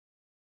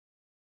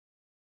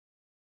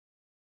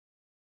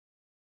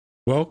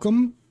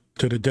Welcome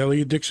to the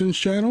Deli Addictions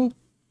channel.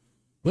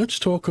 Let's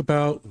talk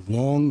about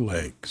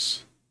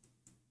Longlegs.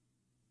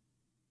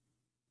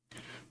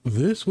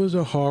 This was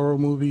a horror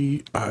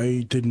movie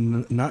I did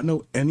not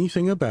know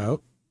anything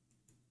about.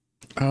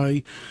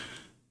 I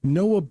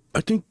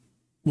think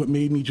what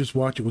made me just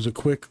watch it was a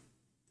quick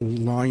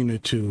line or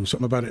two,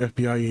 something about an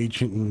FBI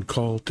agent and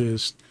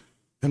cultist.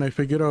 And I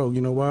figured, oh,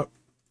 you know what?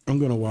 I'm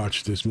going to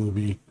watch this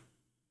movie.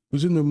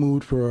 Was in the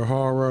mood for a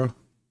horror.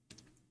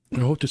 I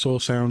hope this all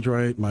sounds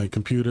right. My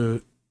computer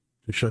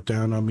shut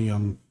down on me.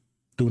 I'm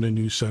doing a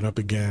new setup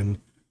again.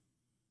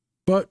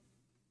 But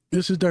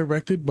this is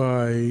directed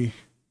by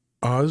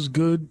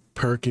Osgood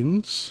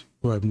Perkins,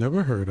 who I've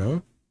never heard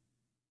of.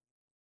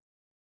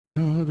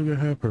 No, I don't think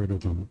I have heard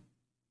of him.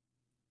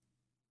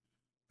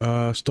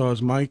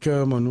 Stars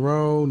Micah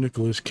Monroe,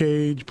 Nicolas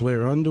Cage,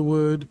 Blair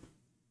Underwood,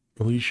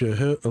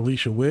 Alicia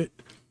Witt.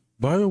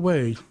 By the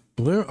way,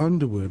 Blair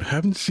Underwood,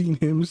 haven't seen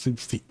him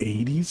since the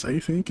 80s, I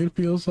think it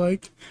feels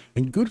like.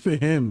 And good for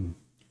him.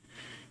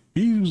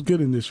 He was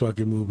good in this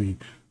fucking movie.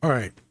 All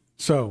right,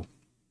 so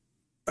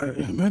I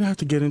might have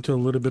to get into a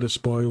little bit of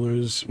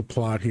spoilers,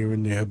 plot here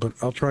and there, but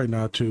I'll try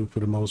not to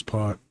for the most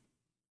part.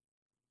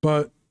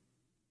 But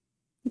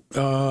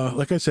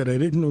like I said, I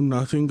didn't know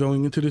nothing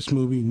going into this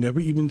movie.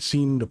 Never even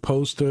seen the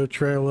poster,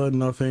 trailer,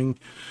 nothing.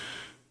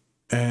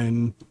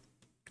 And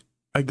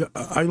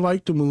I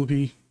liked the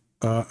movie.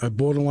 I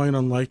borderline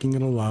on liking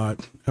it a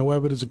lot.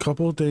 However, there's a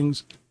couple of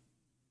things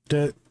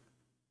that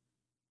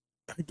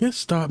I guess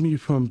stopped me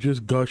from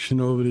just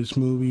gushing over this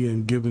movie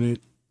and giving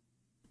it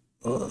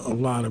a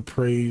lot of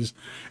praise.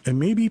 And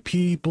maybe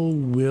people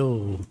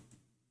will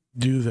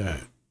do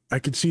that. I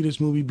could see this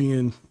movie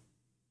being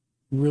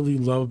really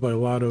loved by a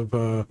lot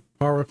of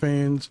horror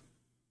fans.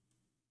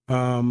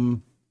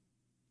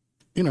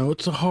 You know,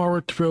 it's a horror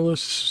thriller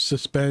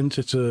suspense.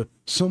 It's a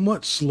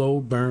somewhat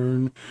slow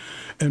burn.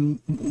 And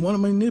one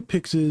of my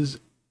nitpicks is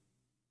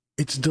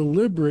it's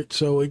deliberate.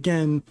 So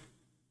again,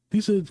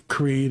 these are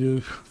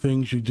creative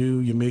things you do.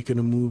 You're making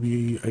a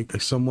movie. I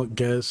somewhat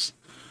guess.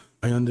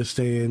 I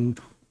understand.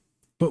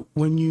 But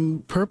when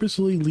you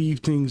purposely leave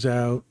things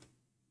out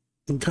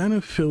and kind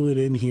of fill it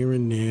in here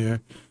and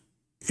there,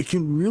 it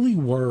can really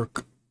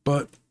work.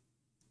 But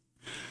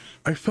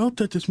I felt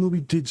that this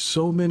movie did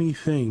so many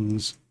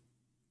things,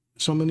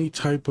 so many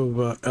type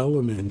of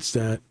elements,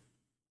 that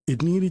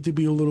it needed to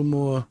be a little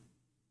more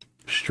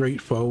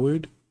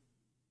straightforward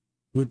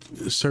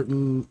with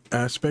certain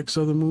aspects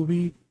of the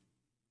movie.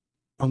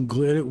 I'm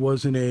glad it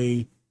wasn't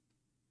a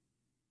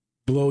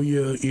blow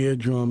your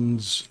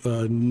eardrums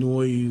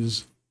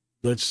noise,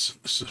 let's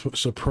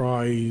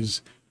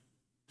surprise,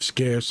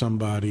 scare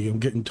somebody. I'm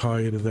getting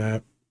tired of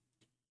that.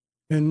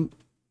 And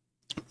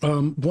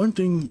one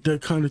thing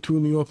that kind of threw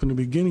me off in the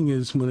beginning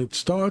is when it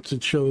starts,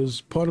 it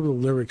shows part of the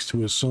lyrics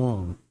to a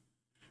song.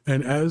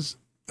 And as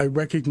I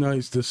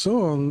recognized the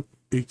song,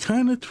 it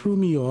kind of threw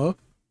me off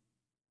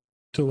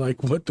to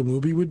like what the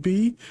movie would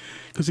be.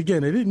 Because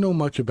again, I didn't know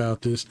much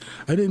about this.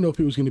 I didn't know if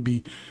it was going to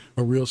be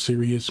a real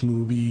serious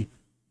movie,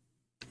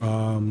 or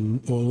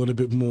a little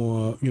bit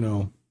more, you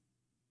know,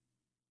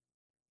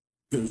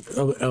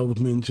 other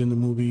elements in the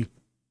movie,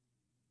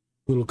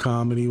 little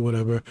comedy,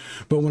 whatever.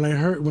 But when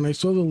I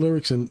saw the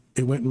lyrics and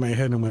it went in my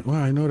head and I went,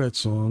 wow, I know that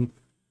song,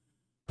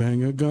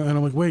 Bang a Gun. And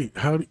I'm like, wait,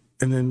 and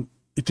then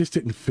it just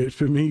didn't fit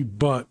for me,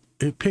 but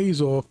it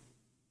pays off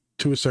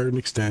to a certain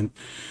extent.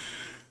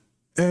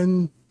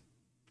 And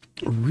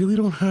really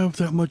don't have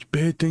that much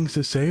bad things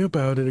to say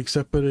about it,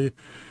 except for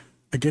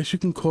I guess you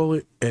can call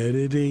it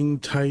editing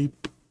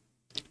type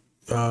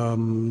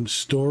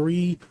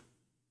story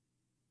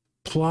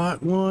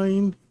plot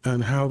line,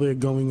 and how they're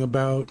going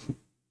about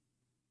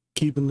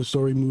keeping the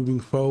story moving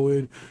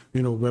forward.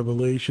 You know,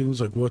 revelations,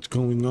 like what's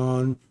going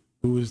on,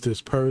 who is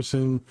this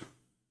person,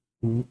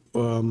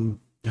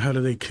 how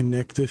do they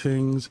connect to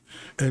things.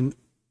 And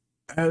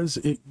as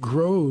it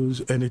grows,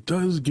 and it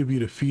does give you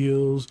the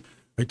feels,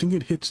 I think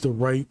it hits the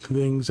right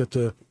things at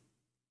the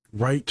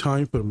right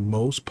time for the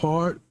most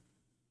part.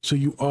 So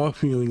you are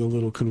feeling a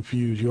little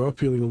confused. You are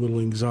feeling a little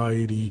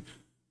anxiety,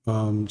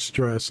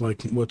 stress,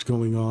 like what's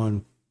going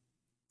on.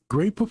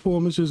 Great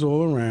performances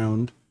all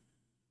around.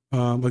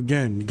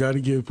 Again, you got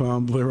to give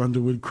Blair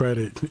Underwood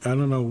credit. I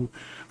don't know.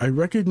 I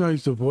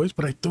recognized the voice,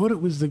 but I thought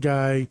it was the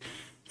guy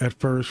at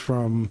first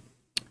from,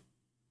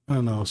 I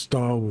don't know,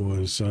 Star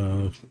Wars.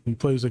 He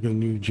plays like a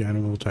new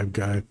general type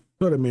guy.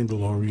 Thought a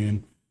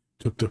Mandalorian.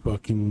 Took the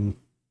fucking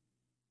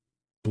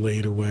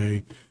blade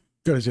away.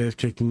 Got his ass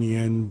kicked in the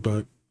end,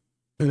 but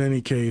in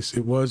any case,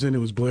 it wasn't. It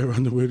was Blair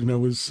Underwood, and I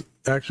was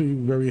actually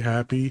very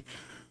happy.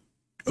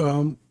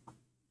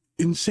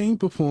 Insane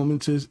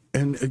performances,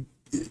 and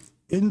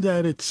in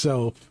that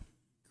itself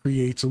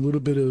creates a little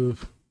bit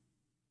of,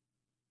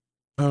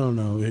 I don't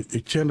know,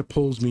 it kind of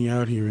pulls me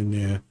out here and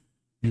there.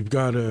 You've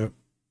got a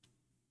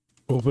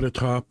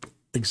over-the-top,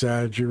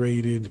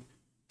 exaggerated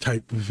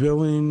type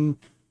villain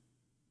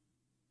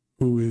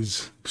who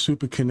is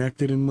super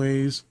connected in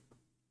ways.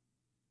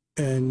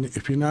 And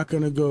if you're not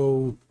going to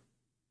go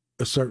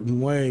a certain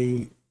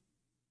way,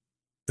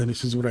 and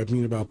this is what I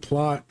mean about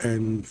plot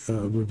and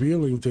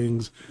revealing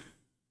things.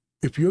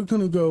 If you're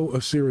going to go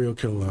a serial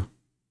killer,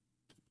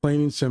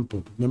 plain and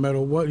simple, no matter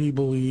what he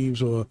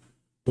believes or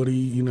what he,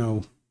 you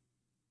know,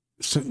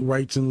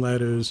 writes in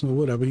letters or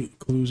whatever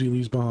clues he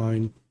leaves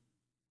behind,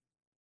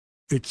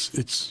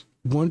 it's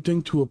one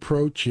thing to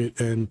approach it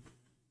and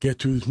get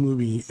through this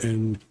movie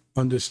and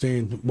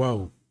understand,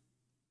 wow,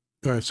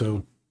 all right,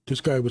 so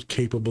this guy was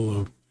capable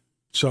of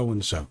so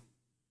and so.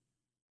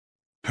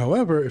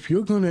 However, if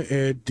you're going to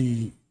add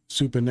the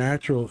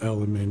supernatural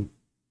element,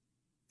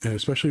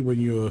 especially when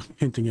you're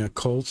hinting at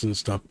cults and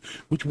stuff,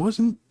 which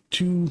wasn't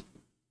too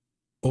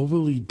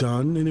overly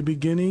done in the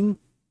beginning,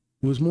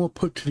 it was more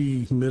put to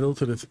the middle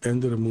to the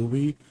end of the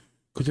movie,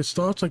 because it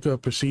starts like a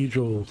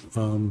procedural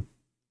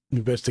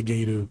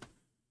investigative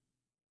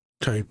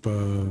type.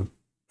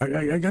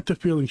 I got the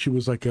feeling she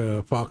was like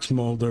a Fox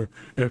Mulder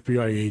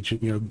FBI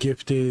agent, you know,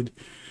 gifted,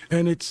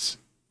 and it's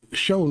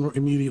shown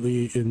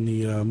immediately in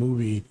the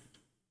movie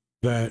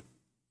that,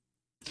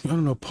 I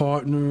don't know,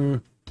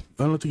 partner,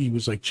 I don't think he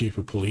was like chief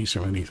of police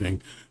or anything,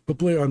 but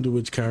Blair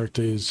Underwood's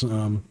character is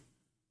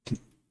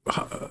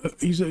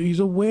he's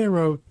aware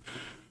of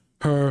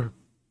her,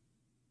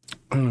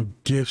 I don't know,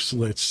 gifts,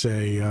 let's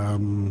say. I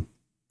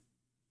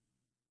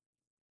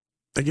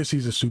guess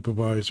he's a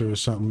supervisor or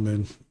something,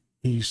 and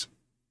he's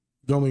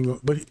going,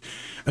 but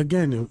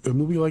again, a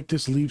movie like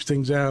this leaves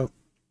things out,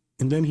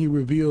 and then he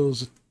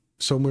reveals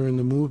somewhere in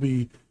the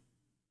movie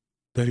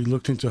that he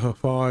looked into her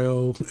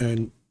file,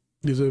 and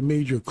there's a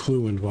major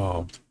clue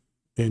involved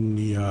in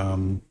the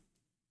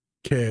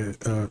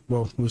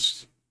well,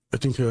 I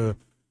think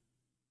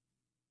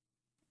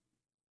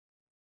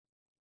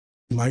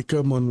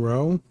Micah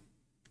Monroe,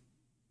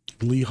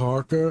 Lee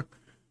Harker,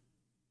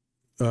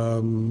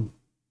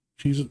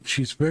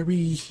 she's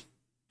very,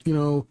 you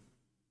know,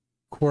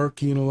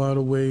 quirky in a lot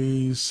of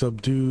ways,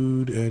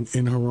 subdued and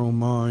in her own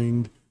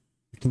mind.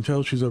 You can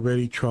tell she's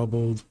already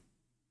troubled.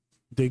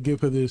 They give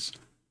her this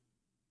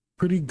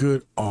pretty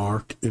good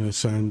arc in a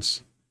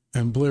sense,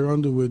 and Blair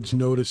Underwood's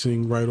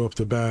noticing right off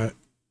the bat.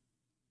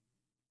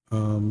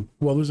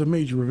 Well, there's a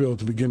major reveal at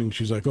the beginning.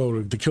 She's like, "Oh,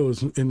 the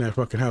killer's in that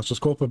fucking house. Let's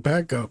call for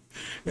backup."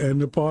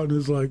 And the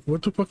partner's like,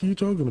 "What the fuck are you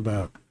talking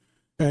about?"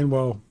 And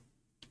well,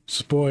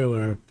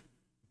 spoiler,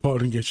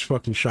 partner gets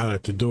fucking shot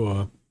at the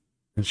door,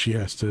 and she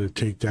has to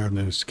take down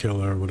this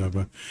killer or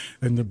whatever.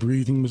 And the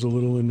breathing was a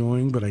little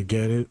annoying, but I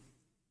get it.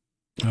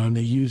 And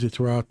they use it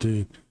throughout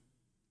the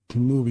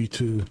movie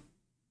to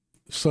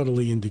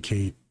subtly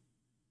indicate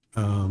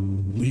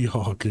Lee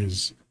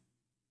Hawker's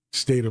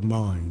state of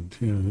mind.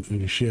 You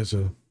know, she has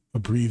a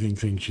breathing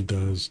thing she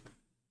does.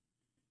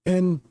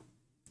 And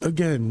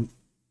again,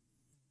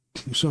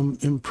 some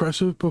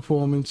impressive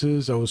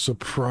performances. I was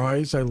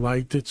surprised I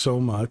liked it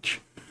so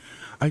much.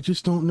 I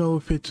just don't know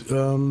if it's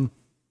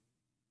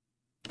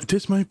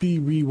this might be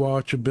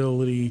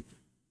rewatchability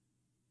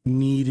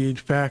needed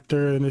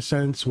factor, in a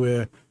sense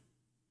where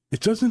it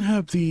doesn't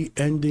have the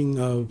ending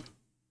of,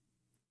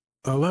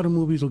 a lot of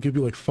movies will give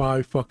you like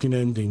 5 fucking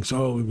endings.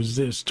 Oh, it was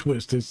this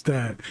twist, it's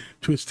that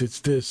twist, it's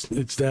this,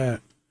 it's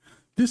that.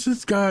 This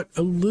has got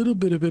a little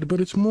bit of it,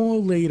 but it's more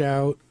laid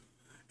out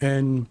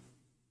and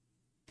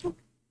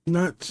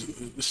not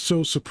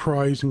so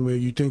surprising where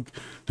you think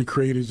the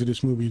creators of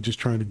this movie are just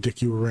trying to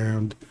dick you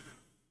around.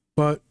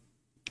 But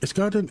it's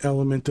got an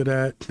element of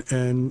that,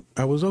 and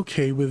I was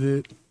okay with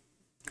it.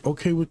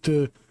 Okay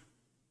with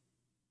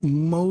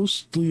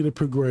mostly the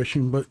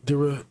progression, but there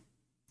were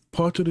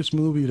parts of this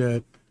movie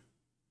that,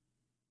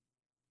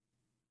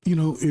 you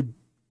know,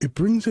 it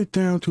brings it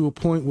down to a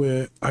point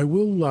where I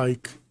will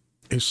like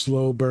a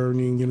slow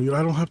burning. You know,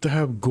 I don't have to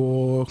have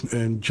gore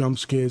and jump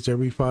scares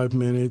every 5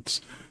 minutes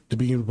to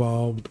be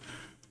involved.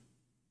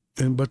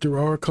 But there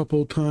are a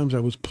couple of times I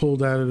was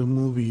pulled out of the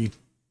movie,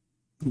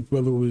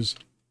 whether it was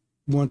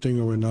one thing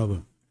or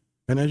another.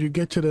 And as you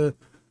get to the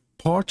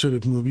parts of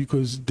the movie,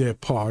 because they're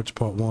parts,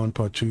 part 1,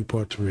 part 2,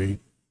 part 3,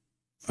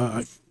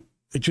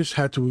 it just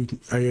had to,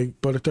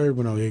 but the third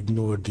one I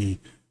ignored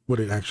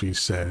what it actually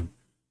said.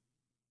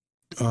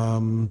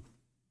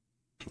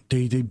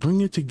 They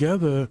bring it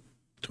together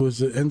towards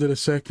the end of the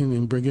second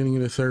and beginning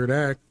of the third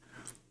act,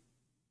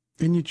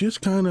 and you're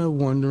just kind of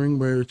wondering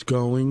where it's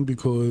going,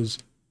 because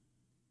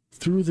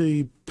through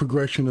the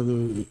progression of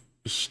the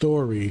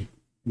story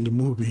in the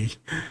movie,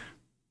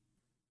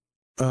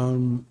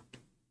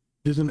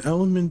 there's an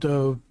element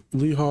of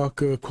Lee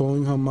Harker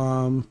calling her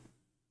mom,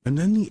 and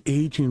then the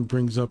agent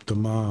brings up the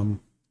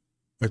mom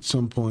at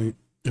some point,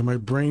 and my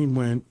brain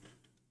went,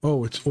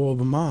 oh, it's all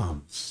the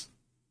moms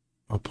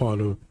are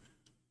part of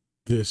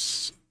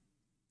this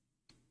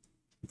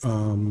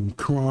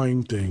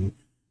crime thing.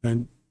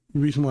 And the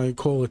reason why I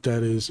call it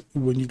that is,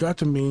 when you got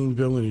the main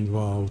villain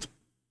involved,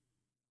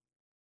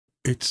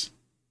 it's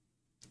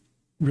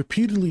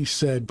repeatedly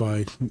said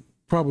by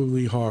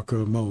probably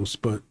Harker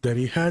most, but that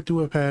he had to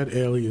have had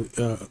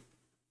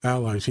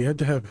allies. He had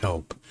to have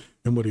help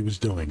in what he was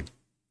doing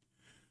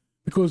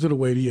because of the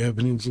way the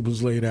evidence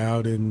was laid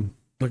out. And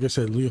like I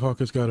said, Lee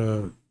Harker's got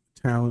a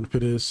talent for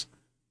this,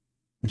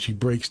 and she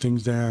breaks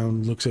things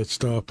down, looks at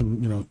stuff,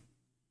 and, you know,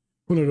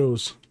 one of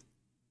those,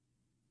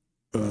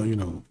 you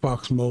know,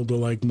 Fox Mulder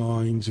like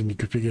minds, and you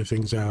can figure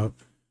things out.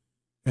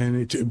 And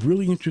it's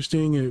really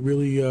interesting, and it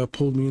really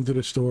pulled me into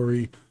the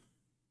story.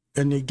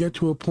 And they get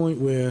to a point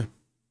where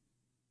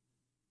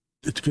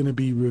it's going to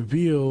be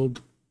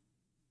revealed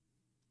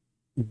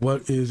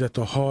what is at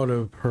the heart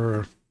of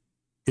her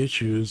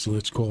issues,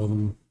 let's call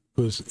them,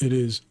 because it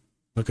is,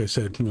 like I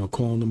said, you know,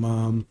 calling the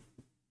mom.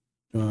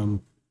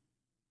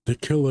 The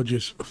killer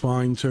just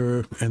finds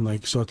her and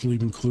like starts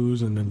leaving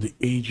clues, and then the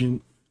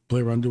agent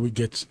Blair Underwood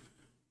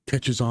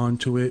catches on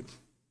to it.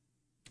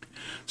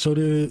 So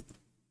it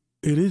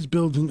is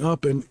building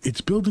up, and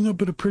it's building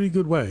up in a pretty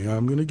good way.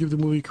 I'm gonna give the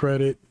movie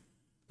credit.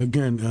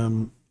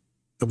 Again,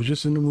 I was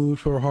just in the mood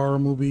for a horror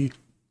movie,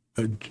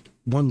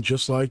 one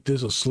just like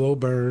this, a slow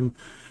burn,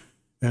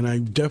 and I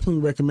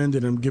definitely recommend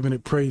it. I'm giving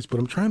it praise, but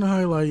I'm trying to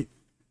highlight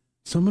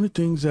some of the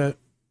things that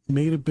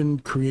may have been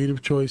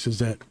creative choices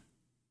that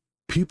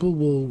people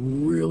will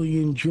really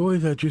enjoy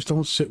that just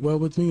don't sit well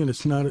with me. And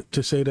it's not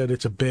to say that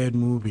it's a bad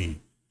movie.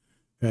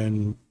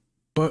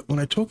 But when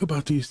I talk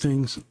about these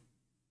things,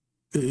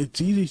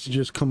 it's easy to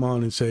just come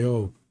on and say,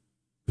 oh,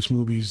 this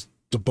movie's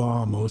the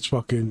bomb, or I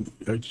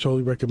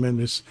totally recommend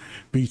this,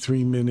 be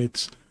 3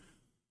 minutes.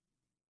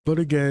 But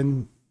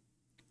again,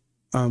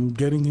 I'm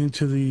getting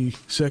into the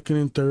second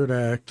and third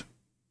act.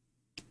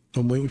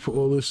 I'm waiting for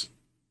all this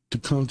to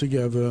come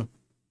together,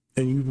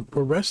 and you've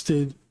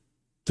arrested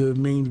the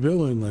main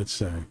villain, let's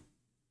say.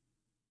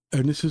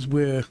 And this is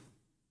where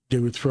they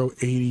would throw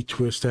 80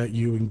 twists at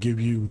you and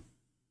give you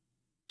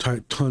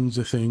tons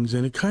of things.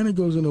 And it kind of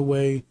goes in a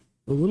way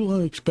a little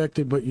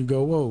unexpected, but you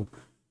go, whoa,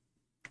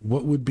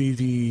 what would be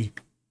the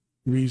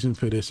reason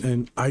for this?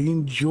 And I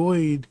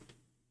enjoyed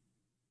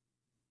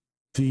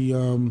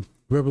the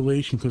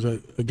revelation, because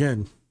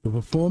again, the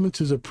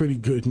performances are pretty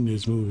good in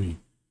this movie.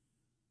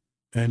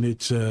 And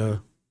it's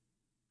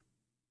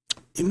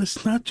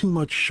not too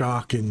much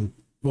shock, and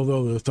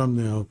although the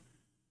thumbnail,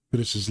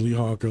 this is Lee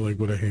Harker like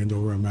with a hand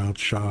over her mouth,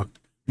 shocked,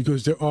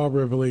 because there are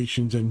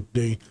revelations and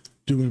they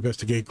do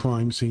investigate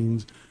crime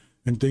scenes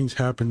and things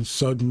happen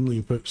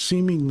suddenly for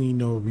seemingly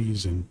no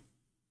reason.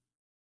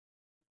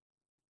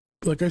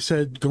 Like I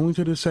said, going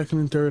to the second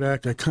and third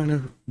act, I kind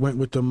of went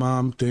with the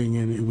mom thing,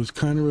 and it was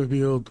kind of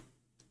revealed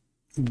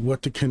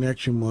what the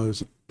connection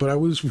was. But I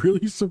was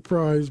really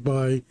surprised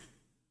by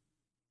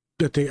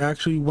that they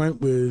actually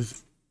went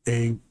with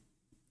a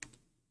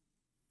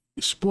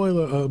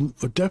spoiler,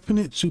 a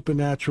definite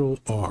supernatural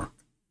arc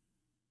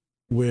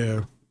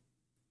where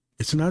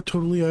it's not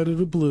totally out of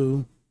the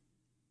blue,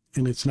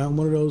 and it's not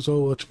one of those,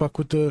 oh, let's fuck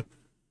with the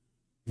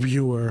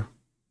viewer.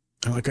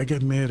 And like, I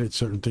get mad at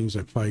certain things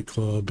like Fight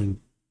Club and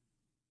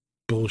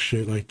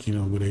bullshit, like, you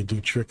know, where they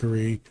do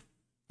trickery.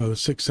 The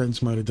Sixth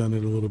Sense might have done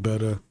it a little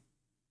better.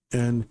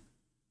 And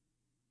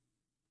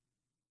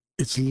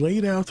it's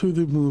laid out through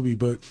the movie,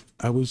 but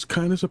I was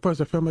kind of surprised.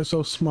 I found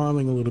myself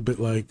smiling a little bit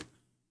like,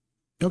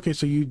 okay,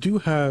 so you do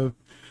have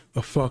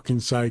a fucking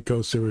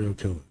psycho serial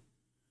killer.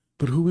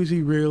 But who is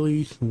he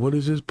really? What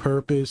is his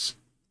purpose?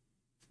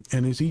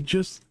 And is he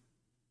just...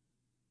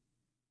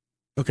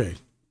 Okay,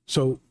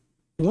 so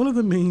one of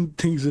the main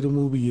things of the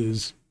movie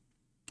is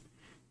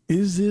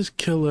this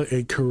killer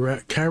a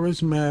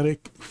charismatic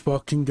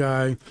fucking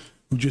guy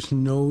who just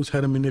knows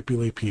how to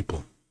manipulate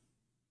people?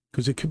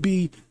 Because it could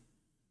be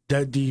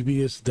that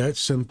devious, that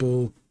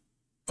simple,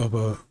 of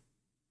a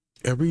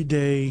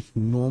everyday,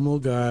 normal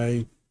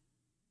guy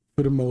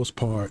for the most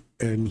part,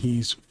 and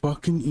he's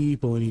fucking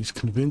evil, and he's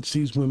convinced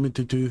these women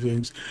to do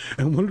things.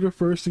 And one of the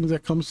first things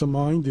that comes to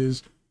mind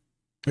is,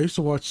 I used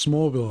to watch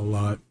Smallville a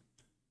lot,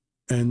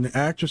 and the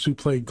actress who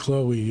played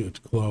Chloe,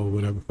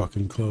 whatever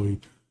fucking Chloe,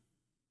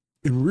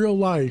 in real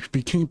life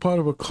became part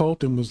of a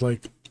cult and was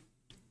like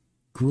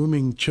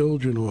grooming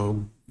children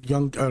or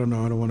young, I don't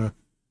know, I don't want to,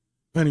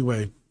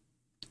 anyway,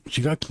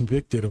 she got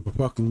convicted of a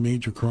fucking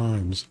major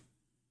crimes.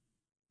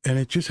 And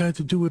it just had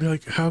to do with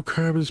like how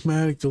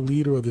charismatic the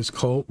leader of this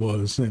cult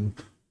was, and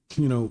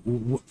you know,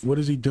 what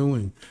is he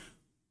doing?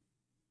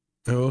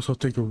 I also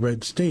think of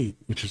Red State,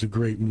 which is a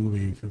great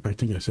movie, if I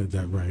think I said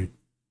that right.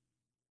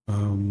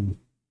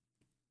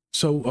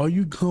 So are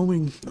you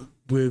going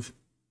with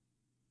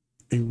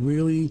a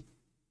really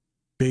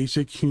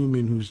basic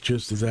human who's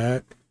just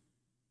that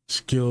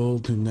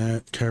skilled and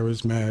that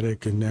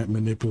charismatic and that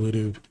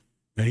manipulative,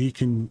 that he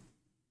can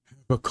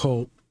have a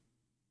cult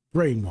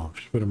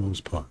brainwashed for the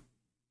most part?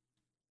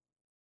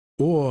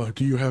 Or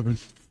do you have a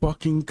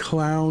fucking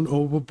clown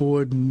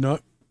overboard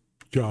nut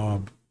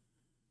job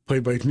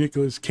played by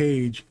Nicolas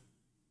Cage,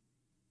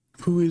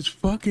 who is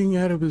fucking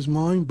out of his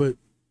mind but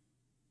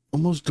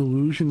almost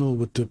delusional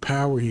with the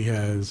power he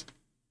has,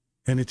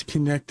 and it's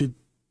connected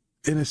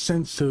in a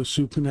sense to a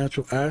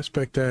supernatural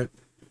aspect that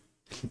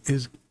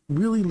is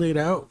really laid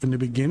out in the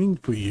beginning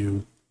for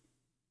you,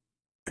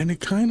 and it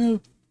kind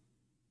of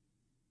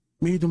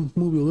made the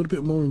movie a little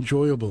bit more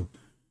enjoyable.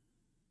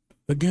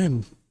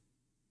 Again,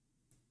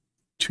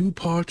 two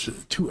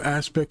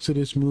aspects of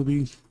this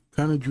movie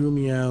kind of drew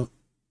me out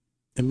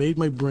and made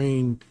my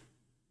brain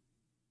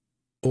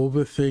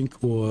overthink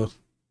or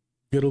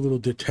get a little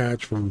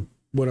detached from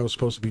what I was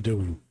supposed to be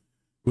doing,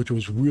 which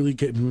was really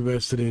getting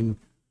invested in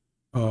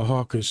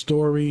Harker's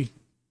story,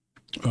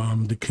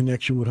 the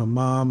connection with her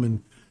mom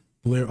and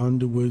Blair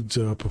Underwood's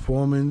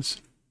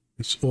performance.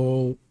 It's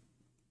all,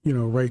 you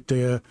know, right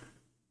there.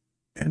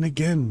 And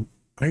again,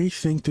 I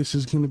think this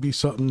is going to be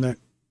something that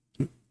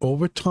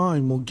over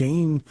time will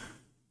gain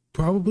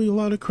probably a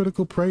lot of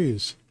critical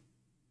praise.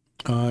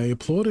 I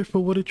applaud it for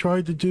what it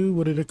tried to do,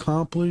 what it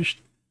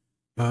accomplished.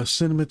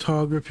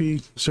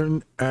 Cinematography,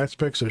 certain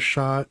aspects are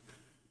shot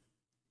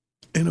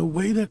in a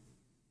way that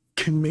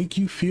can make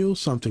you feel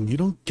something. You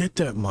don't get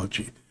that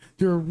much.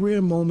 There are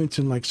rare moments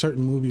in like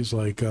certain movies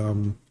like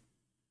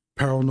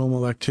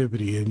Paranormal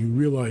Activity, and you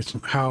realize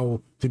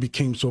how they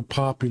became so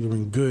popular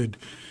and good,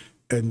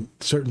 and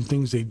certain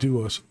things they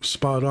do are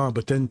spot on,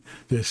 but then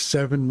there's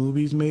 7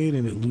 movies made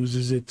and it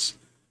loses its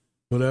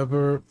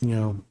whatever, you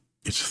know,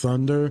 its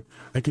thunder.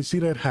 I can see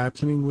that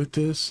happening with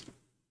this,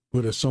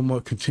 with a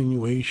somewhat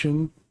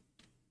continuation.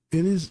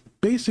 It is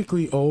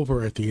basically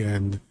over at the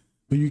end,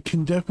 but you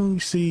can definitely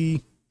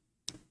see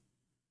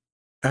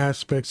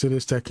aspects of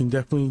this that can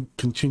definitely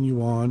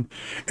continue on.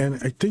 And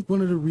I think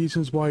one of the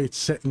reasons why it's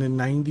set in the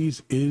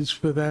 90s is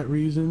for that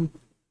reason.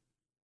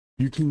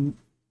 You can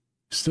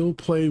still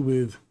play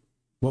with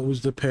what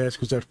was the past,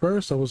 because at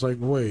first I was like,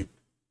 wait,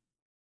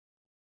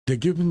 they're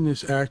giving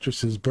this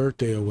actress's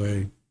birthday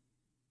away,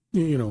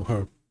 you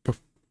know,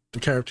 the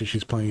character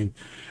she's playing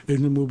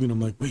in the movie, and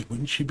I'm like, wait,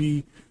 wouldn't she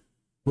be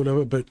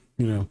whatever? But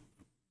you know,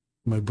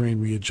 my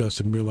brain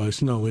readjusted and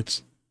realized, no,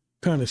 it's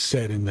kind of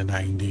set in the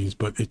 90s,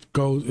 but it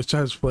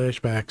has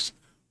flashbacks.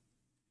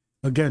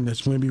 Again,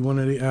 that's maybe one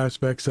of the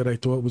aspects that I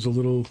thought was a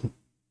little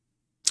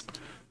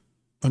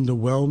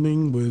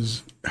underwhelming,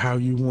 was how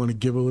you want to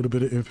give a little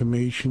bit of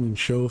information and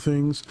show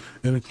things,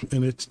 and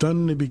it's done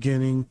in the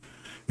beginning.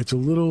 It's a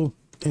little,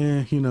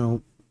 you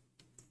know,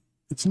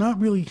 it's not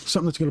really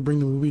something that's going to bring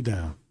the movie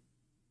down.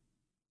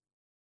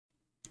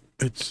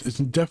 It's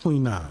definitely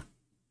not.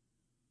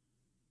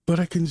 But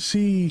I can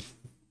see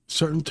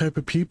certain type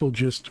of people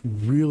just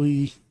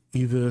really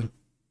either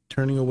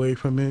turning away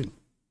from it.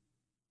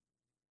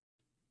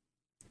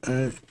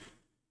 You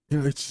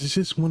know, it's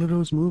just one of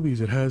those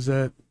movies. It has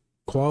that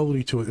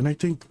quality to it, and I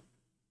think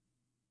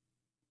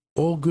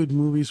all good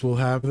movies will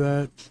have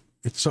that.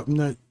 It's something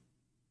that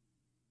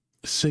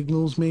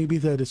signals maybe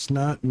that it's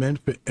not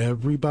meant for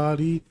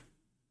everybody,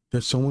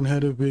 that someone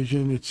had a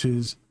vision. It's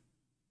his,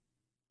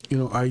 you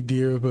know,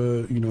 idea of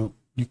a, you know,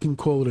 you can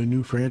call it a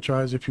new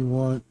franchise if you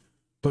want,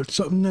 but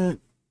something that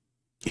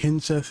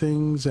hints at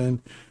things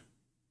and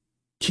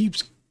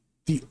keeps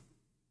the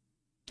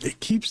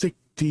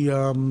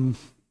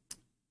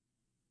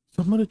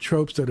some of the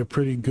tropes that are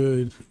pretty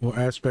good, or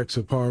aspects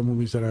of horror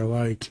movies that I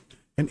like,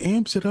 and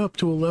amps it up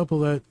to a level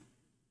that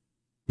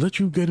lets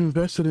you get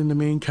invested in the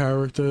main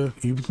character,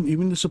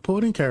 even the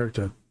supporting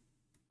character.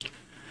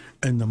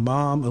 And the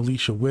mom,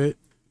 Alicia Witt,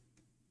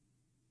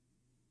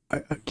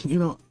 you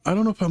know, I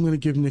don't know if I'm going to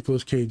give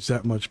Nicolas Cage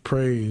that much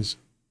praise,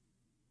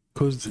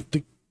 because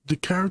the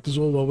character's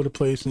all over the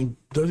place, and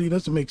he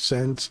doesn't make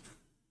sense,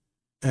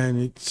 and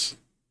it's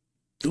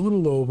a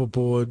little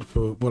overboard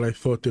for what I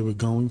thought they were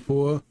going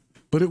for,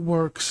 but it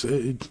works.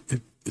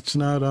 It's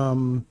not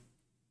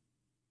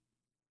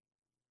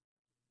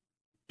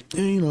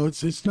you know,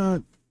 it's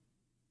not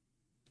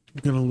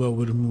gonna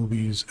lower the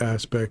movie's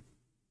aspect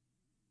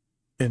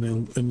in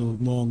the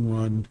long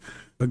run.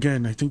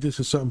 Again, I think this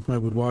is something I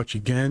would watch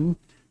again.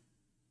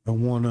 I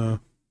wanna,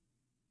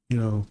 you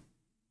know,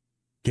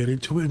 get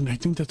into it, and I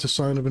think that's a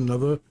sign of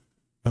another.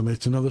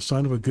 It's another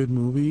sign of a good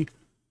movie.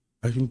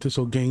 I think this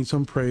will gain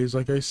some praise.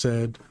 Like I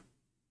said,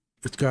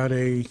 it's got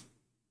a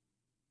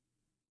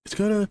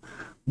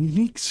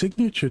unique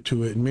signature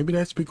to it, and maybe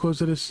that's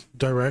because of this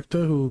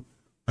director who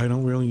I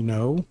don't really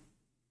know,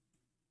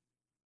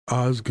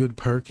 Osgood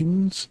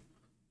Perkins.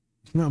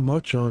 There's not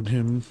much on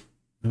him,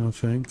 I don't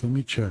think. Let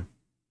me check.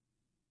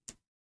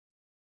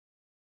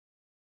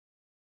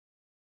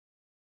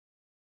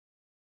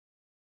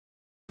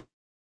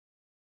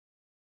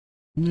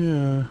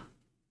 Yeah.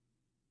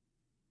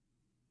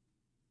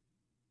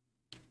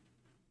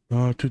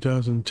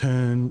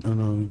 2010. Oh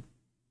no,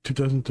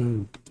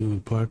 2002. The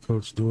Black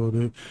Coat's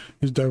Daughter.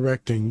 He's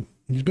directing.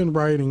 He's been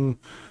writing.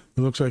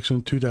 It looks like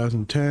since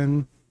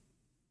 2010.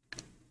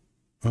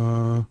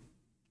 I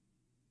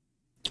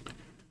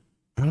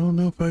don't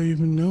know if I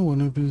even know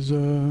one of his.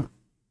 I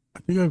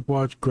think I've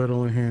watched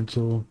Gretel and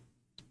Hansel.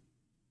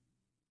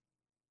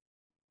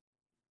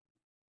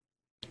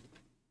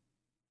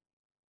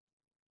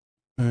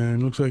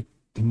 And it looks like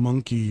the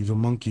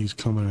monkey's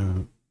coming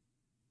out.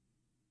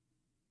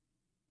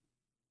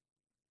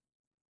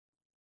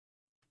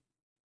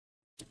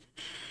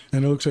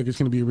 And it looks like it's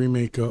going to be a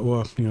remake,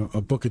 well, you know, a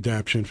book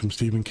adaptation from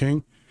Stephen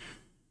King.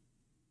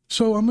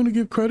 So I'm going to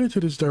give credit to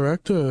this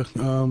director.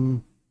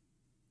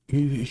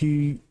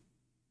 He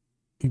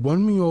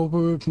won me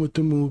over with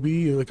the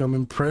movie. Like, I'm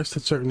impressed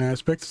at certain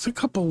aspects. There's a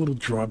couple little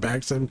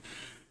drawbacks, and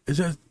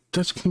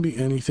that's going to be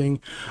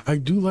anything. I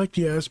do like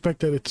the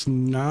aspect that it's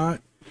not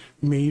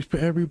made for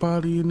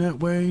everybody in that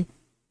way,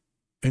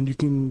 and you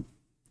can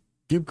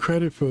give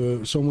credit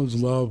for someone's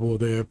love or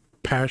their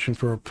passion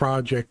for a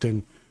project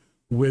and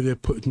where they're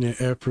putting their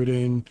effort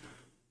in.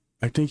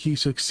 I think he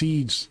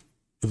succeeds.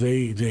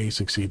 They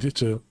succeed.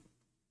 It's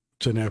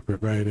an effort,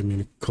 right? I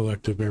mean, a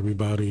collective,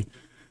 everybody.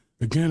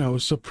 Again, I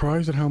was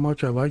surprised at how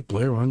much I like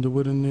Blair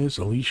Underwood in this.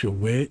 Alicia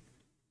Witt.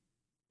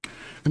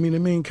 I mean, the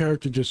main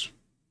character just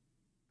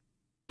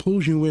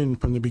pulls you in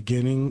from the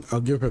beginning. I'll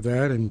give her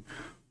that.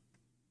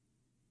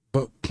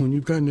 But when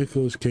you've got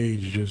Nicolas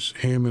Cage just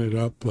hamming it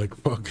up like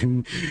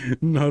fucking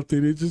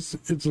nothing, it's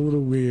a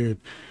little weird.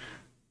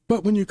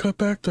 But when you cut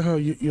back to how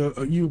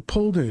you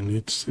pulled in,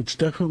 it's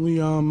definitely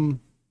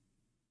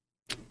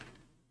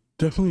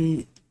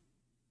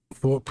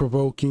thought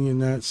provoking in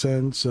that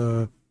sense.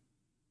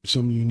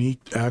 Some unique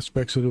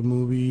aspects of the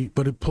movie,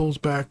 but it pulls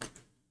back.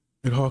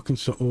 It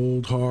harkens to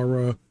old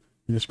horror,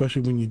 and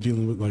especially when you're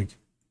dealing with like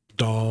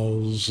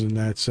dolls in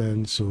that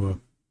sense, or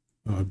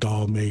a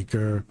doll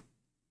maker.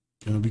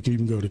 You know, we can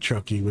even go to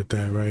Chucky with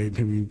that, right?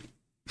 I mean,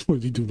 what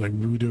does he do? Like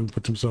voodoo,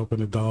 puts himself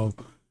in a doll.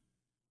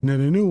 And then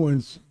the new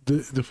one's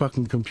the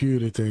fucking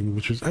computer thing,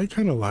 which was, I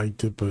kind of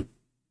liked it, but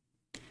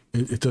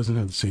it doesn't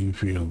have the same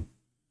feel.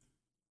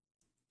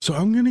 So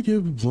I'm gonna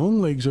give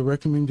Longlegs a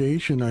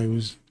recommendation.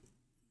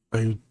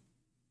 I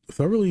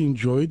thoroughly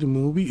enjoyed the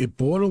movie. It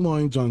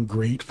borderlines on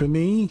great for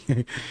me,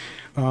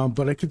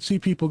 but I could see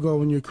people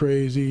going, "You're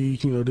crazy.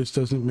 You know, this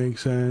doesn't make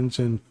sense."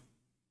 And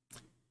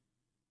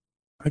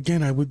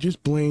again, I would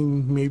just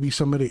blame maybe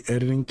some of the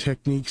editing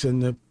techniques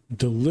and the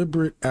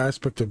deliberate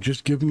aspect of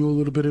just giving you a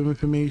little bit of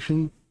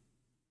information,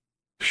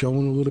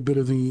 showing a little bit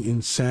of the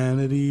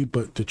insanity,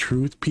 but the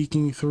truth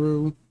peeking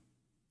through.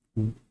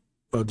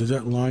 Does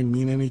that line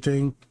mean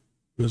anything?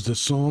 Does the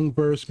song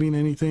verse mean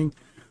anything?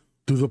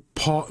 Do the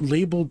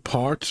labeled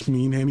parts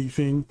mean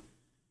anything?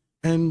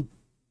 And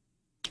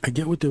I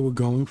get what they were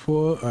going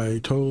for. I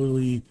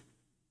totally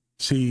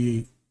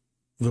see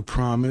the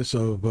promise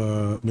of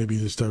maybe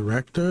this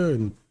director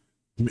and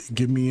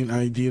give me an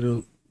idea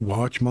to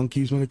watch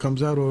Monkeys when it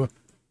comes out, or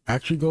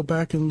actually go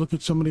back and look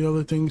at some of the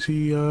other things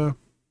he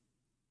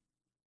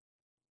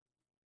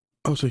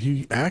oh, so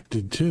he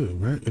acted too,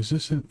 right? Is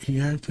this he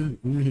acted?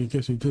 I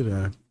guess he did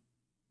act.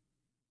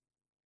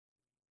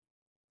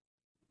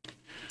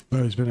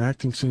 Well, he's been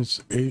acting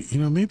since, you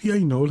know, maybe I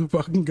know the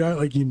fucking guy,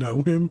 like you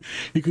know him.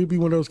 He could be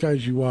one of those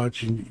guys you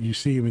watch and you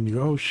see him and you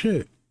go, oh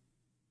shit.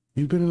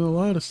 He's been in a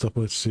lot of stuff.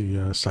 Let's see,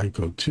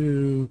 Psycho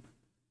 2,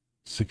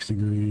 6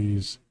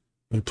 Degrees.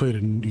 He played a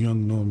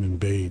young Norman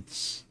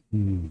Bates.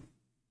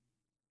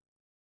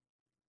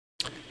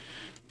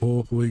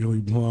 Wolf, Legally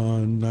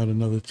Blonde, Not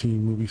Another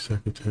Teen Movie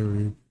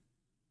Secretary.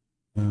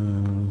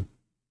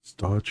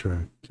 Star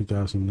Trek,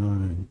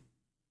 2009.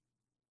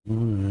 All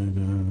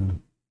right,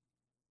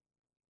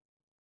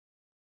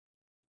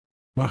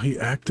 well, he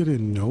acted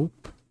in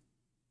Nope.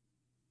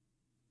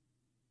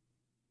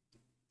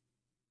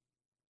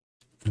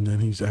 And then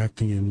he's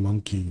acting in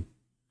Monkey.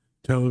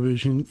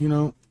 Television, you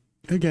know,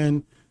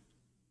 again,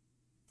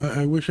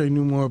 I wish I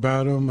knew more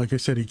about him. Like I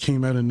said, he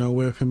came out of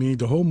nowhere for me.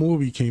 The whole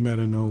movie came out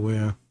of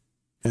nowhere.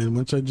 And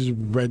once I just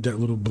read that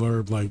little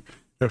blurb, like,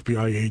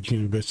 FBI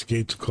agent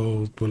investigates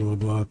cold, blah, blah,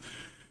 blah.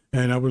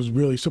 And I was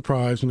really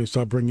surprised when they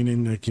started bringing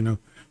in, like, you know,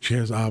 she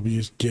has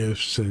obvious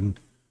gifts. And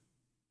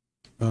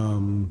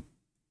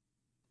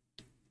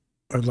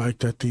I like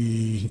that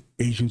the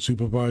agent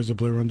supervisor,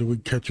 Blair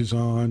Underwood, catches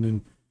on,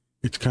 and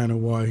it's kind of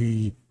why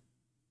he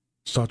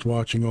starts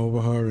watching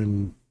over her.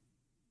 And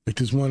like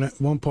there's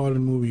one part of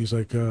the movie is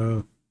like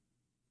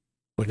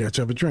let's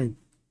have a drink.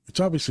 It's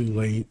obviously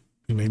late,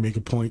 and they make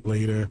a point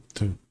later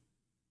to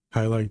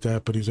highlight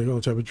that, but he's like, oh,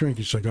 let's have a drink.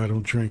 He's like, I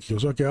don't drink. He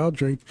goes, okay, I'll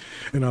drink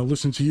and I'll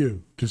listen to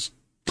you. Just,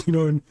 you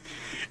know, and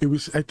it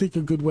was, I think,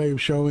 a good way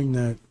of showing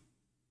that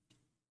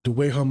the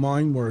way her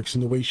mind works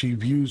and the way she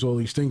views all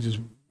these things is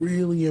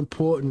really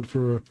important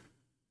for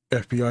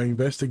FBI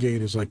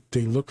investigators. Like,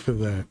 they look for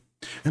that.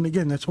 And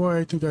again, that's why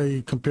I think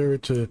I compare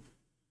it to,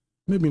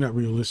 maybe not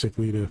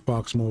realistically, to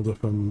Fox Mulder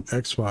from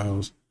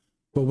X-Files,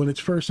 but when it's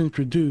first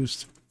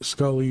introduced,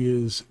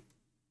 Scully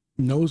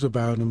knows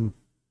about him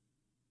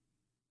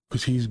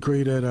because he's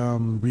great at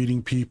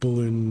reading people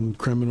and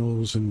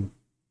criminals, and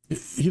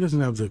he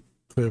doesn't have the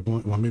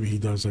clairvoyant. Well, maybe he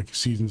does, like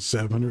season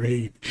 7 or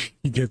 8.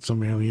 He gets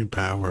some alien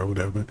power or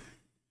whatever.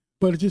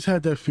 But it just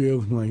had that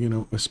feeling, like, you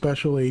know, a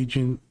special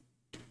agent.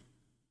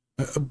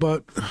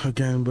 But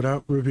again,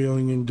 without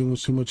revealing and doing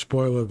too much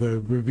spoiler, the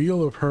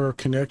reveal of her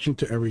connection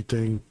to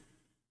everything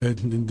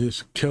and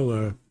this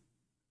killer,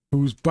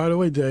 who's, by the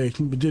way, they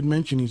did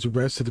mention he's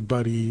arrested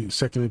by the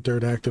second and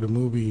third act of the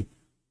movie,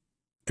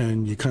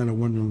 and you're kind of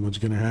wondering what's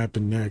going to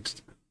happen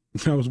next.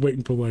 I was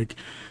waiting for, like,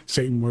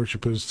 Satan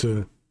worshippers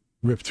to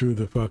rip through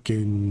the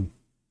fucking,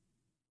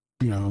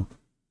 you know,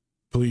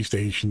 police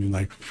station and,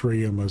 like,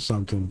 free him or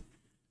something.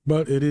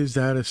 But it is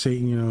that a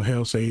Satan, you know,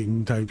 Hail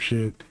Satan type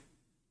shit.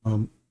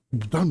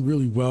 Done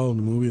really well in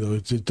the movie, though.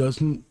 It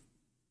doesn't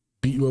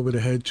beat you over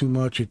the head too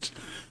much. It's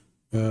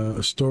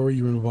a story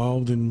you're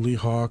involved in. Lee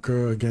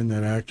Harker, again,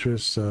 that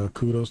actress,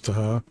 kudos to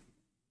her.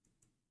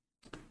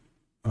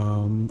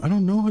 I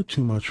don't know her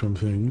too much from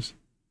things,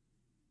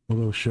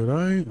 Although, should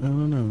I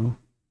don't know.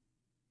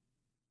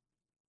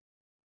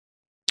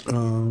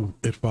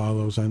 It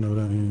follows. I know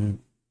that. Yeah.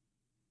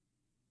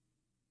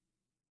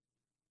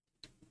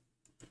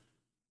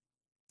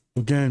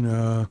 Again,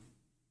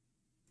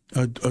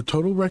 a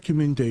total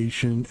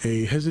recommendation,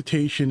 a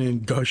hesitation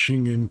in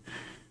gushing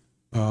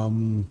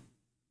and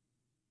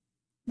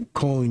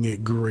calling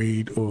it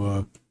great,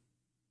 or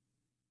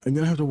I'm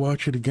gonna have to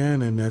watch it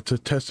again, and that's a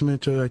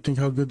testament to I think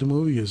how good the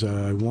movie is.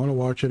 I want to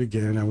watch it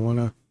again. I want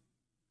to.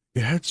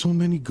 It had so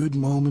many good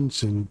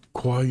moments and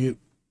quiet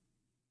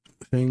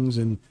things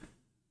and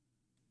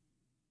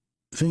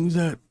things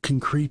that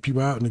can creep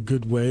you out in a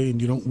good way, and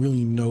you don't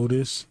really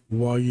notice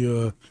while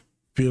you're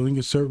feeling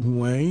a certain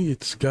way.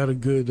 It's got a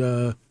good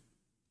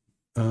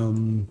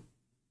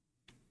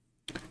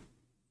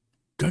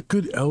got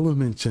good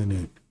elements in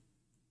it.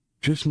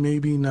 Just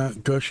maybe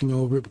not gushing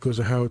over it because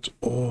of how it's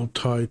all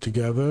tied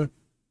together.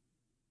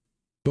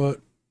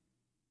 But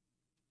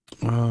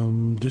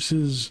this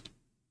is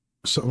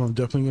something I'm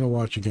definitely gonna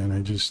watch again.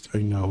 I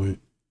know it.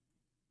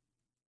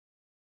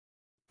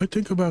 I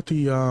think about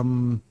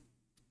the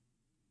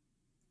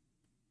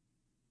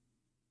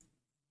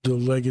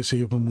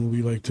legacy of a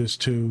movie like this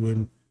too,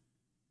 and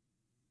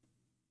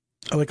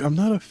like I'm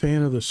not a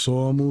fan of the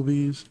Saw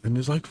movies, and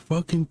there's like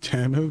fucking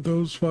 10 of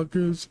those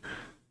fuckers.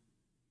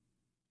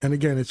 And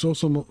again, it's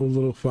also a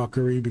little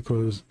fuckery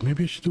because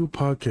maybe I should do a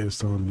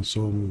podcast on the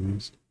Saw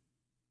movies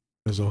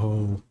as a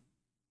whole.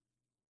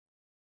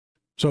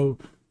 So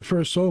the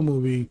first Saw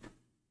movie,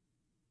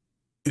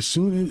 as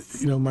soon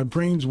as my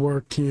brain's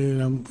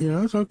working,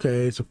 it's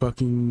okay. It's a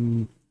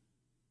fucking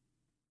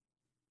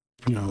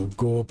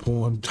gore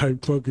porn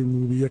type fucking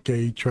movie.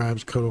 Okay,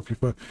 tribes cut off your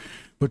fuck.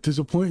 But there's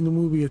a point in the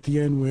movie at the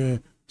end where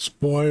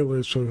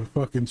spoilers for the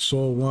fucking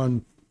Saw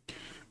 1.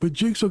 But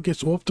Jigsaw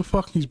gets off the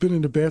fuck. He's been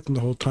in the bathroom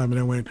the whole time, and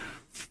I went,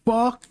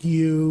 fuck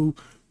you.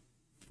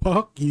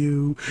 Fuck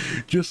you.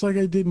 Just like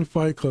I did in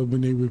Fight Club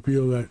when they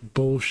reveal that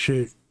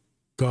bullshit,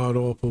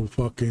 god-awful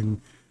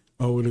fucking,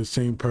 oh, the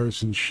same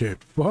person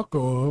shit. Fuck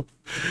off.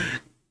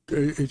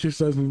 It just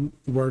doesn't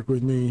work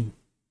with me.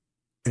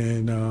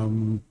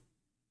 And,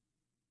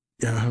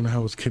 yeah, I don't know how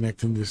I was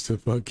connecting this to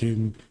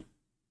fucking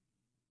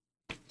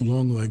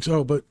Longlegs.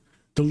 Oh, but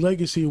the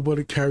legacy of what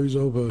it carries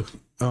over.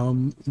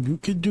 You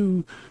could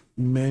do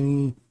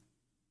many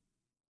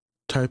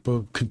type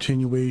of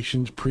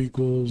continuations,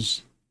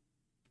 prequels,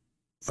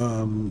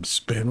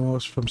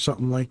 spin-offs from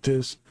something like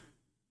this.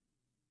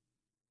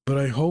 But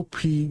I hope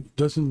he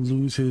doesn't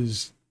lose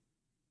his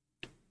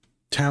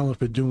talent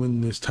for doing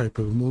this type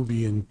of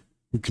movie and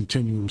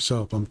continue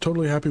himself. I'm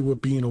totally happy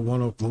with being a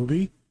one-off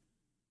movie.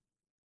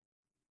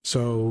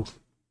 So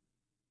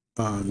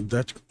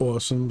that's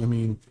awesome. I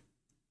mean,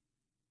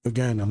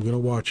 again, I'm gonna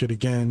watch it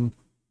again,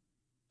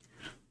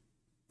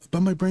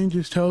 but my brain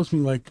just tells me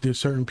like there's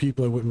certain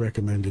people I wouldn't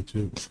recommend it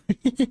to.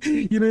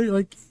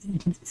 Like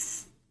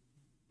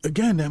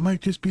again, that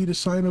might just be the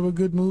sign of a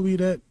good movie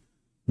that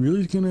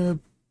really is gonna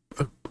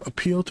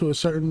appeal to a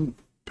certain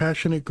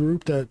passionate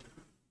group that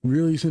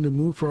really is in the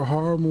mood for a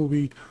horror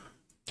movie.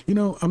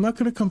 I'm not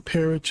gonna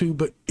compare it to,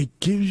 but it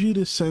gives you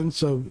the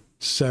sense of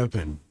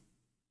Seven.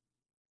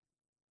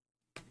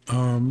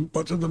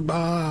 What's in the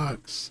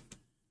box?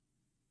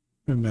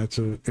 And that's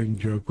a in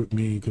joke with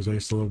me because I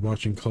still love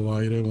watching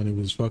Collider when it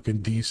was fucking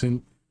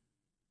decent.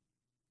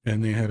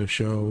 And they had a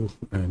show,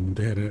 and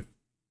they had a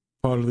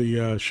part of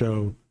the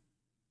show,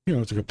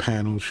 it's like a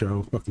panel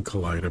show, fucking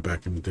Collider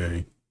back in the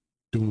day,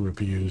 doing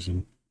reviews,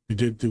 and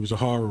there was a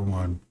horror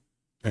one,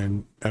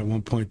 and at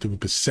one point there was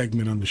a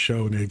segment on the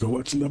show, and they go,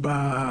 "What's in the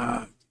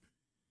box?"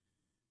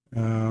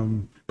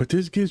 But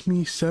this gives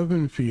me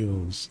Seven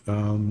feels,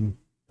 and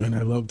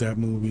I love that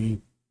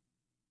movie.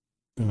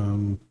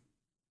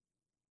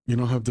 You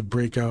don't have the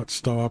breakout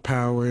star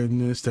power in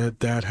this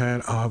that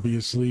had,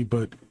 obviously,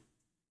 but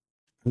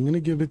I'm going to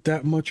give it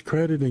that much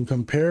credit in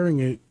comparing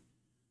it,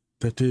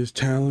 that there's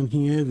talent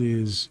here,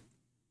 there's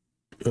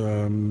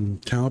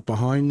talent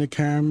behind the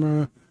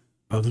camera,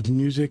 the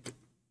music,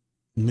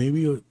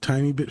 maybe a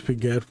tiny bit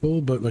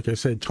forgetful, but like I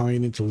said,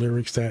 tying into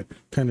lyrics that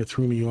kind of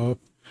threw me off.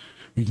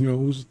 I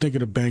was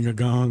thinking of Bang a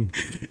Gong,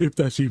 if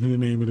that's even the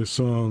name of the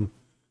song.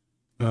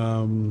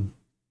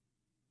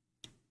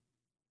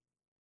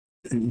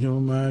 You're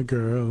my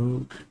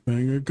girl,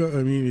 bang a girl.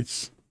 I mean,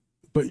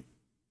 but it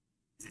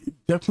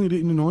definitely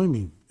didn't annoy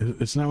me.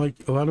 It's not like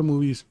a lot of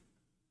movies,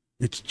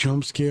 it's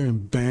jump scare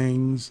and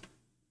bangs.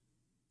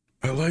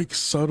 I like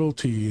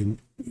subtlety, and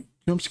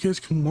jump scares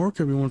can work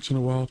every once in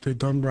a while if they're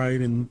done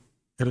right and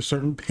at a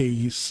certain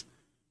pace,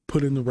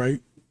 put in the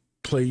right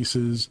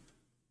places.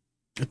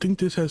 I think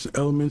this has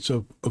elements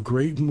of a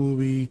great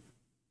movie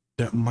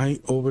that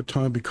might over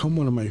time become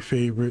one of my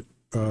favorite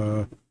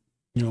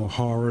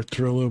horror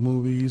thriller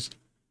movies,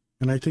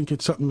 and I think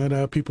it's something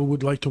that people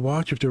would like to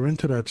watch if they're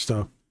into that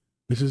stuff.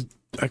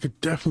 I could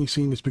definitely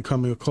see this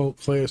becoming a cult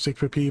classic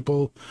for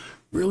people.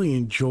 Really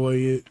enjoy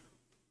it.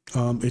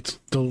 It's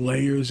the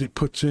layers it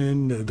puts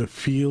in, the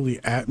feel, the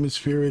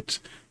atmosphere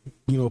it's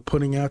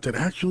putting out that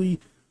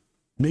actually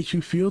makes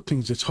you feel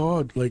things. It's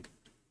hard. Like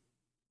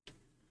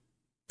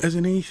as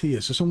an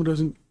atheist, or someone who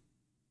doesn't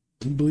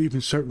believe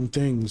in certain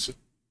things,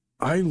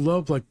 I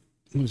love, like,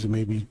 what is it,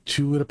 maybe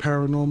 2 of the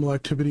Paranormal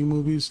Activity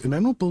movies, and I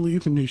don't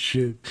believe in this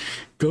shit.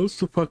 Goes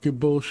to fucking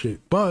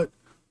bullshit. But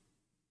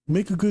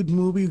make a good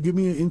movie, give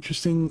me an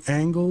interesting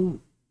angle,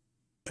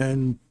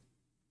 and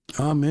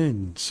I'm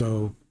in.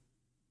 So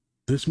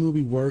this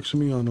movie works for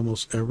me on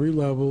almost every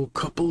level.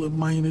 Couple of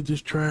minor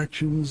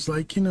distractions,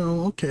 like, you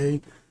know,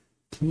 okay,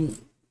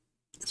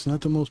 it's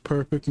not the most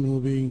perfect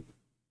movie,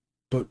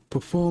 but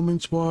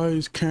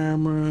performance-wise,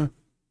 camera,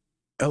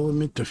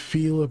 element, the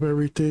feel of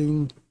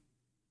everything,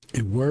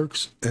 it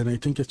works. And I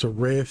think it's a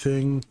rare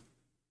thing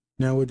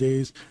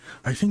nowadays.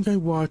 I think I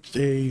watched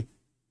a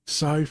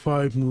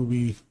sci-fi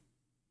movie.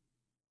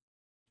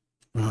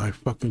 I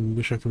fucking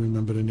wish I could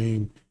remember the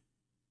name.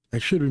 I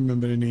should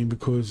remember the name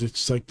because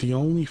it's like the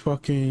only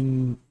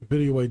fucking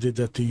video I did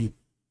that the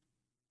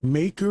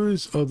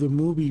makers of the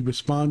movie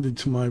responded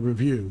to my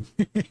review.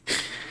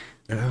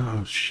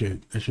 Oh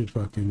shit, I should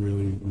fucking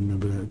really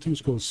remember that. I think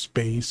it's called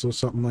Space or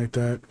something like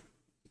that.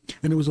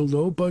 And it was a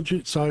low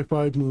budget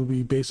sci-fi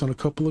movie based on a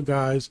couple of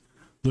guys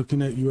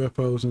looking at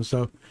UFOs and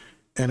stuff.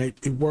 And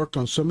it worked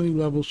on so many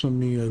levels for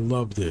me. I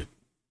loved it.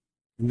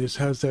 And this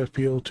has that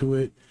feel to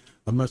it.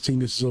 I'm not saying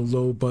this is a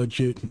low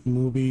budget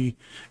movie,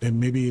 and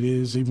maybe it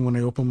is. Even when I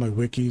open my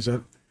wikis, I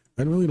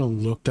really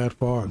don't look that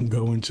far and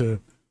go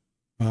into,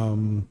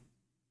 so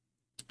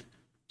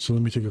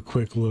let me take a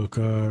quick look.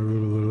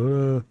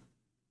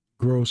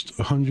 Grossed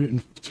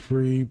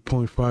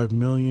 103.5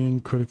 million,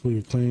 critically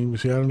acclaimed.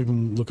 See, I don't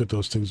even look at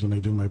those things when I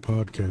do my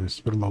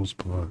podcast for the most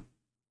part.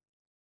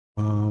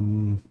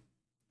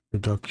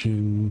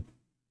 Production.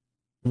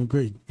 Oh,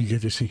 great. You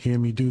get to hear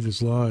me do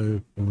this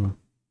live.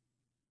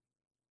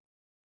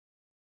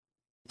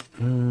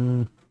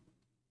 And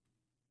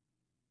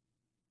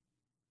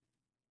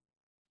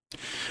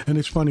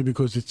it's funny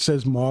because it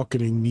says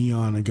marketing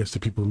neon, I guess, the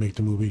people who make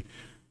the movie.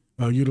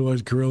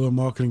 Utilize guerrilla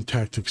marketing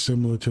tactics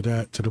similar to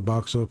that, to the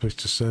box office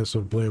success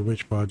of Blair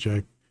Witch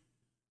Project.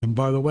 And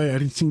by the way, I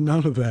didn't see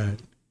none of that.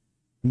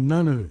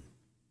 None of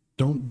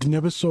it.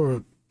 Never saw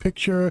a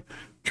picture,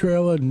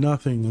 trailer,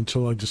 nothing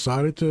until I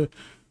decided to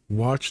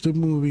watch the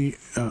movie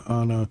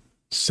on a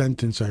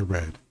sentence I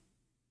read.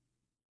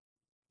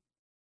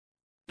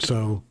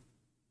 So,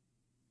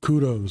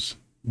 kudos.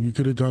 You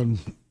could have done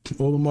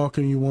all the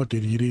marketing you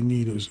wanted. You didn't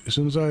need it. As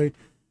soon as I'm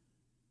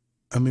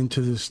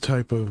into this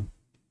type of,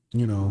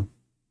 you know,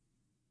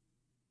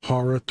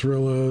 horror,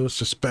 thriller,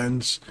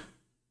 suspense,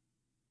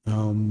 get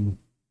you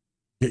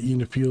in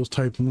the feels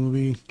type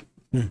movie,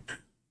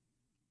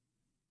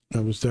 I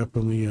was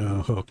definitely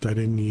hooked. I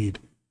didn't need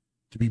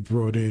to be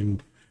brought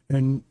in.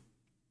 And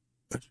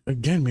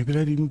again, maybe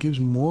that even gives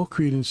more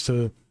credence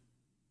to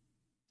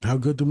how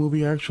good the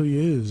movie actually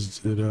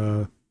is.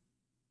 You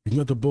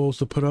got the balls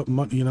to put up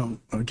money, you know.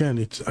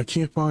 Again, I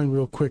can't find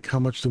real quick how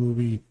much the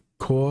movie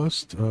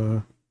cost.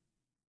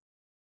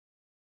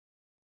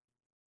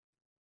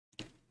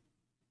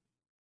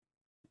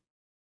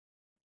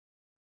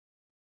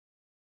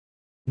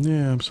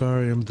 Yeah, I'm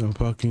sorry, I'm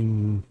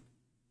fucking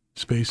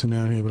spacing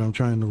out here, but I'm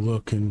trying to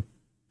look and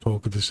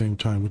talk at the same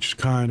time, which is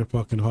kind of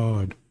fucking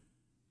hard.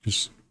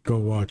 Just go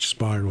watch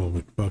Spiral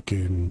with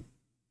fucking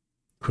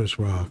Chris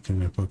Rock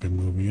in that fucking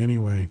movie.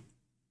 Anyway,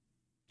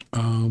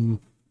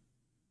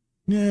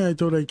 yeah, I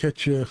thought I'd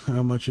catch you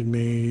how much it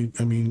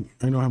made. I mean,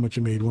 I know how much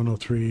it made,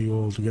 103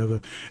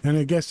 altogether, and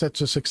I guess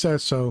that's a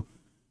success. So,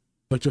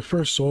 like the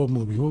first Saw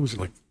movie, what was it,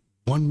 like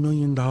 $1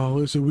 million?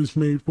 It was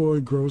made for,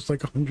 it grossed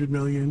like 100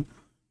 million.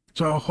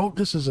 So I hope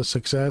this is a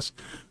success.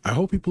 I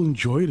hope people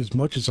enjoy it as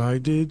much as I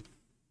did,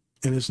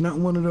 and it's not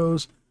one of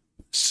those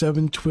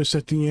 7 twists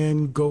at the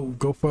end.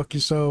 Go fuck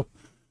yourself.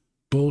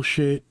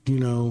 Bullshit. You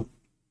know,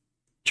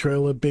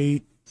 trailer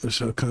bait.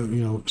 You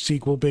know,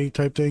 sequel bait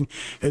type thing.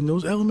 And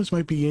those elements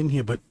might be in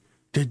here, but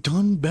they're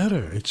done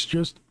better. It's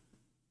just,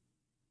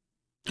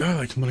 God,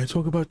 like when I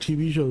talk about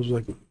TV shows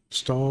like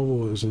Star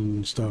Wars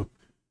and stuff,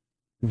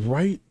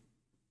 right?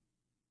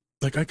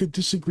 Like, I could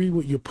disagree with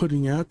what you're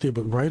putting out there,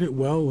 but write it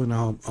well, and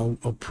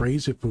I'll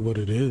praise it for what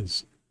it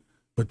is.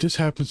 But this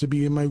happens to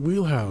be in my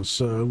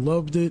wheelhouse.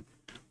 Loved it.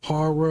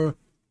 Horror,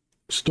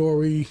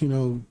 story, you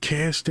know,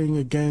 casting,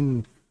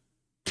 again,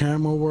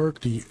 camera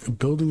work, the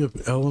building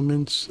of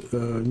elements,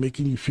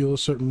 making you feel a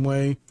certain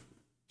way.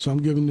 So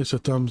I'm giving this a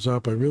thumbs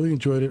up. I really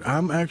enjoyed it.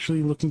 I'm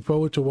actually looking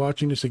forward to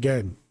watching this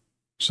again.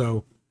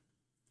 So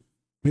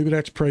maybe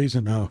that's praise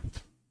enough.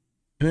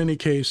 In any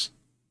case,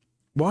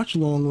 watch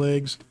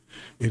Longlegs.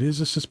 It is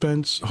a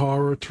suspense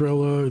horror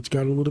thriller. It's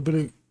got a little bit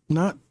of,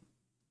 not,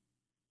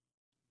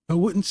 I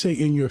wouldn't say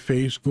in your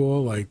face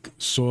gore like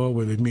Saw,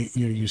 where they make,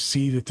 you know, you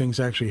see the things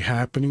actually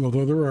happening,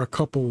 although there are a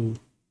couple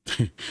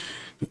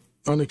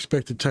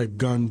unexpected type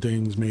gun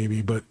things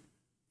maybe, but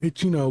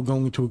it's, you know,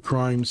 going to a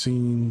crime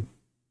scene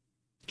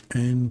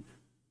and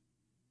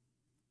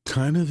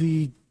kind of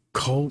the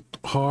cult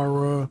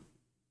horror,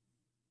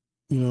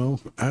 you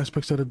know,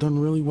 aspects that are done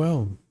really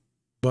well.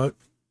 But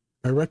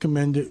I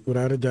recommend it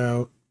without a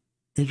doubt.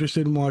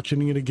 Interested in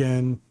watching it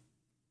again.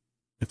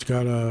 It's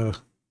got a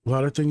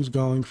lot of things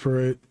going for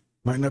it.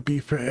 Might not be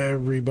for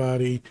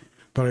everybody,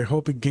 but I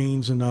hope it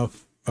gains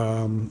enough.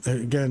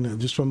 Again,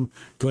 just from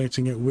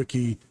glancing at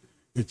Wiki,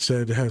 it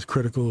said it has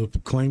critical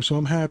acclaim, so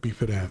I'm happy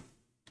for that.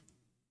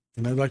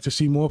 And I'd like to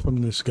see more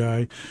from this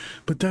guy,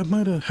 but that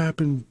might have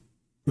happened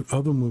with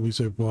other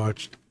movies I've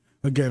watched.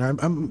 Again,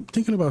 I'm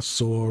thinking about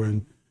Saw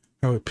and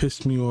how it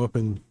pissed me off,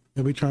 and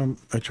every time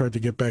I tried to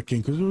get back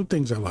in, because there were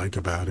things I like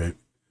about it,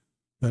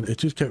 and it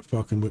just kept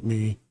fucking with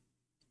me.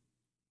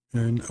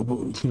 And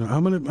you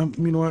know,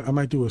 you know what? I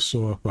might do a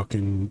Saw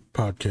fucking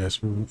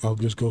podcast. I'll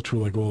just go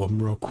through like all of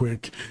them real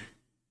quick.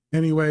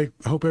 Anyway,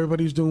 I hope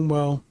everybody's doing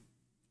well.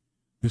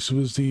 This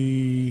was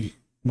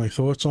my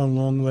thoughts on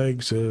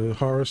Longlegs, a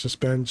horror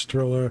suspense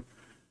thriller.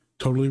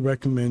 Totally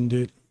recommend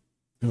it.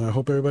 And I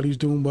hope everybody's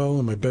doing well,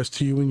 and my best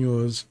to you and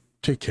yours.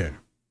 Take care.